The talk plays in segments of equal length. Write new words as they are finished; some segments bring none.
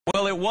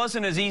Well, it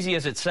wasn't as easy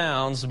as it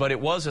sounds, but it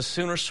was a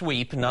Sooner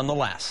sweep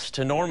nonetheless.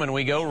 To Norman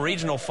we go,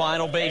 regional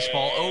final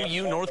baseball,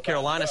 OU North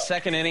Carolina,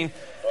 second inning.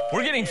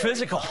 We're getting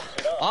physical.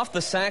 Off the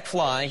sac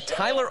fly,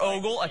 Tyler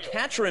Ogle, a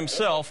catcher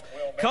himself,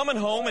 coming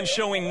home and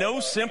showing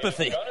no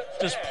sympathy,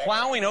 just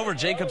plowing over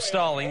Jacob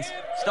Stallings.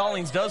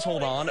 Stallings does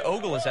hold on.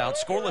 Ogle is out.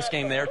 Scoreless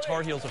game there.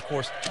 Tar Heels, of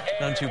course,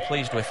 none too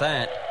pleased with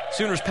that.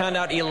 Sooners pound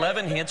out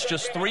 11 hits,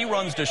 just 3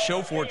 runs to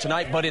show for it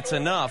tonight, but it's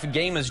enough.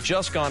 Game has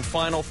just gone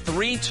final,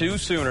 3-2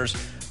 Sooners.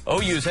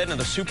 OU's heading to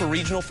the Super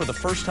Regional for the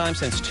first time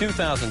since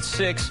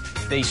 2006.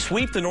 They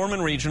sweep the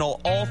Norman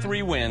Regional, all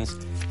 3 wins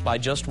by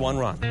just 1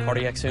 run.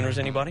 Cardiac Sooners,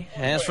 anybody?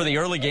 As for the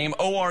early game,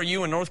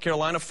 ORU and North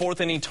Carolina,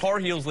 4th inning, Tar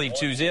Heels lead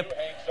 2-zip.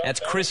 That's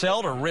Chris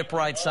Elder, rip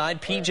right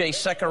side, PJ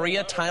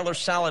Secaria, Tyler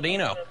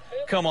Saladino.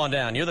 Come on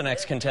down. You're the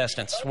next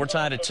contestants. We're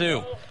tied at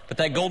 2. But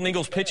that Golden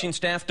Eagles pitching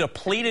staff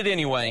depleted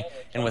anyway.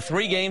 And with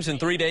 3 games in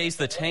 3 days,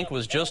 the tank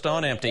was just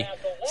on empty.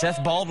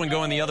 Seth Baldwin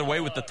going the other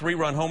way with the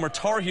 3-run homer.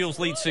 Tar Heels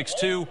lead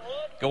 6-2.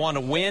 Go on to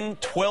win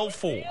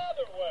 12-4.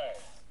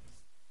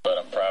 But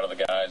I'm proud of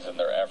the guys and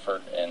their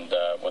effort and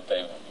what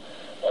they've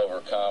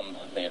overcome,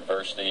 the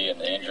adversity and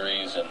the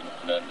injuries and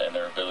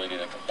their ability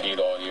to compete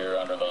all year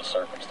under those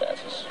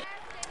circumstances.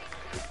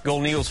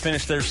 Golden Eagles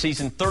finished their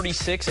season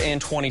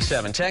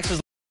 36-27. Texas